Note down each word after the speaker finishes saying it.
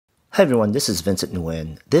Hi everyone, this is Vincent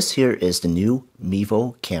Nguyen. This here is the new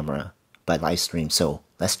Mevo Camera by Livestream, so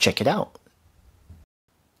let's check it out.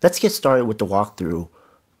 Let's get started with the walkthrough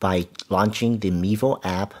by launching the Mevo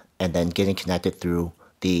app and then getting connected through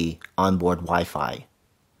the onboard Wi-Fi.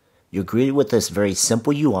 You're greeted with this very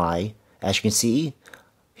simple UI. As you can see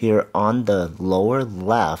here on the lower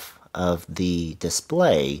left of the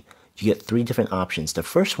display, you get three different options. The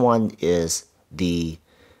first one is the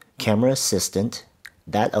camera assistant.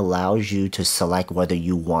 That allows you to select whether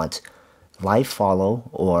you want live follow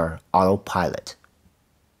or autopilot.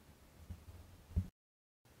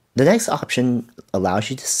 The next option allows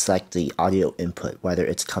you to select the audio input, whether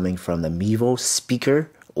it's coming from the Mevo speaker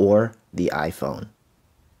or the iPhone.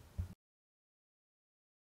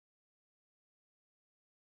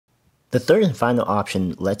 The third and final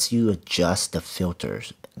option lets you adjust the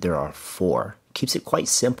filters. There are 4. Keeps it quite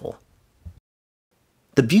simple.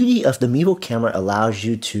 The beauty of the Mevo camera allows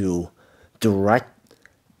you to direct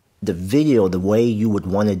the video the way you would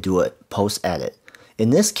want to do it post-edit. In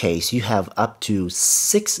this case, you have up to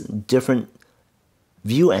 6 different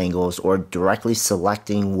view angles or directly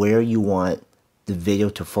selecting where you want the video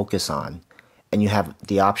to focus on. And you have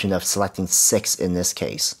the option of selecting 6 in this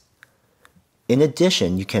case. In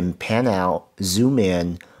addition, you can pan out, zoom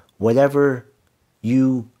in, whatever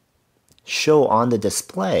you show on the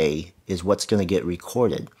display is what's going to get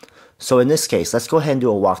recorded. So in this case, let's go ahead and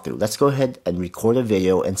do a walkthrough. Let's go ahead and record a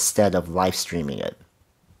video instead of live streaming it.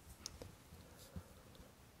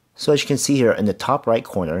 So as you can see here in the top right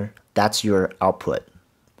corner, that's your output.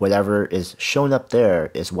 Whatever is shown up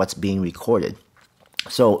there is what's being recorded.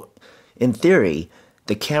 So in theory,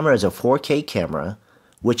 the camera is a 4K camera,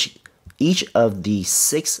 which each of the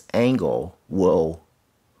 6 angles will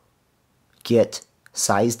get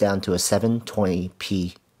sized down to a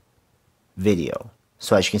 720p video.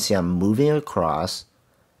 So as you can see, I'm moving across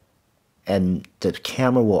and the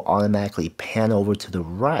camera will automatically pan over to the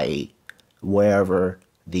right. Wherever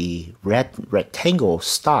the red rectangle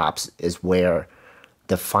stops is where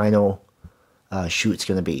the final shoot's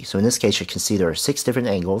going to be. So in this case, you can see there are 6 different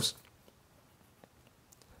angles.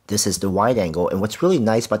 This is the wide angle, and what's really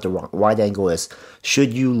nice about the wide angle is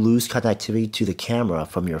should you lose connectivity to the camera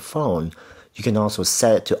from your phone, you can also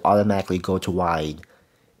set it to automatically go to wide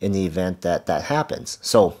in the event that that happens.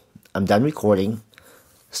 So I'm done recording.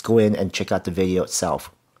 Let's go in and check out the video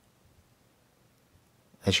itself.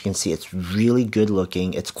 As you can see, it's really good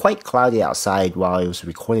looking. It's quite cloudy outside while I was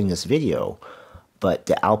recording this video, but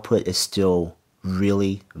the output is still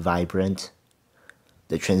really vibrant.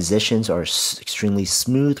 The transitions are extremely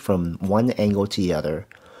smooth from one angle to the other.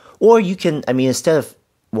 Or you can, instead of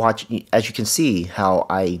watching, as you can see how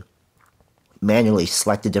I manually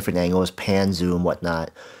select the different angles, pan, zoom,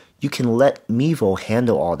 whatnot, you can let Mevo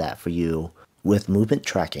handle all that for you with movement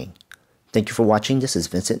tracking. Thank you for watching. This is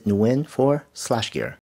Vincent Nguyen for SlashGear.